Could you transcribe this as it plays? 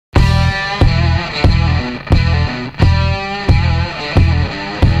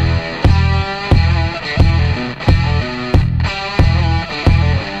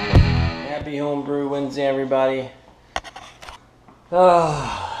everybody.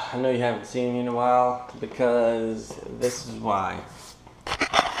 I know you haven't seen me in a while because this is why.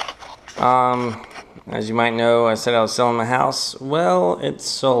 As you might know, I said I was selling my house. Well, it's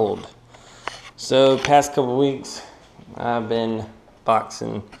sold. So past couple weeks, I've been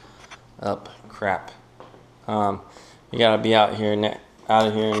boxing up crap. You gotta be out of here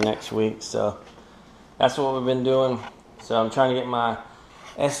next week. So that's what we've been doing. So I'm trying to get my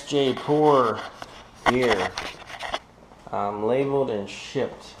HBW Where I labeled and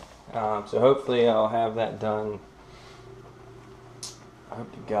shipped. So hopefully I'll have that done. I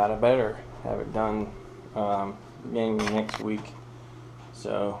hope to God I better have it done beginning next week.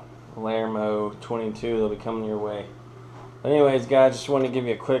 So Lermo 22 will be coming your way. But anyways, guys, just wanted to give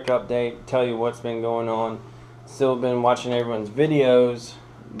you a quick update, tell you what's been going on. Still been watching everyone's videos,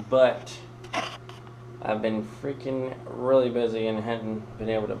 but I've been freaking really busy and hadn't been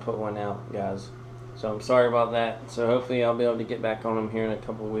able to put one out, guys. So I'm sorry about that. So hopefully I'll be able to get back on them here in a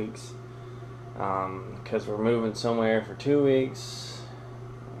couple weeks. Because we're moving somewhere for 2 weeks.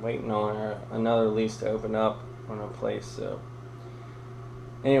 Waiting on another lease to open up on a place. So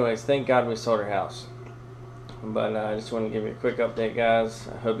anyways, thank God we sold our house. But I just want to give you a quick update, guys.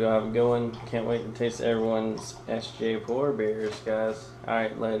 I hope you'll have a good one. Can't wait to taste everyone's HBW beers, guys.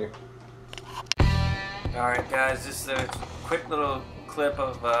 Alright, later. Alright, guys, just a quick little clip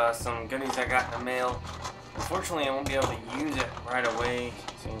of some goodies I got in the mail. Unfortunately, I won't be able to use it right away.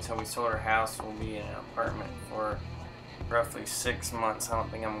 Since we sold our house, we'll be in an apartment for roughly 6 months. I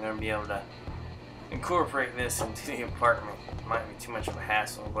don't think I'm going to be able to incorporate this into the apartment. It might be too much of a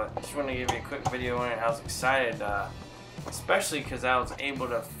hassle, but I just want to give you a quick video on it. I was excited, especially because I was able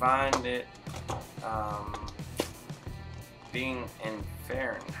to find it being in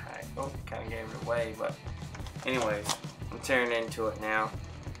Fahrenheit. Oh, kind of gave it away, but anyways, I'm tearing into it now.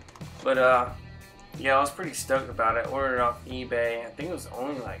 But yeah, I was pretty stoked about it. Ordered it off eBay. I think it was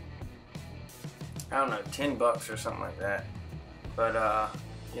only like, I don't know, $10 or something like that. But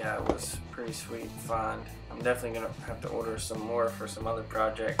yeah, it was pretty sweet find. I'm definitely gonna have to order some more for some other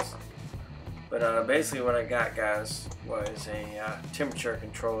projects. But basically what I got, guys, was a temperature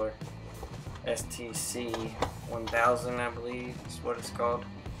controller. STC 1000, I believe is what it's called.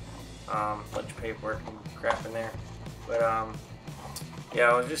 Bunch of paperwork and crap in there. But yeah,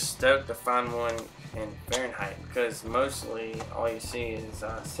 I was just stoked to find one in Fahrenheit because mostly all you see is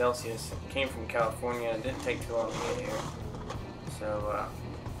Celsius. It came from California. It didn't take too long to get here. So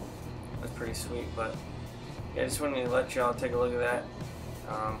that's pretty sweet. But yeah, I just wanted to let y'all take a look at that.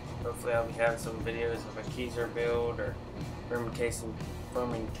 Hopefully I'll be having some videos of a Keyser build or fermentation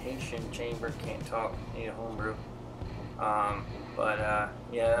chamber. Can't talk, need a homebrew. But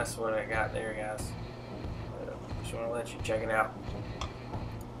yeah, that's what I got there, guys. Just want to let you check it out.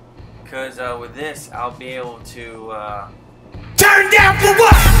 Because with this, I'll be able to turn down for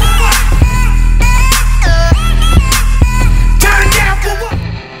what?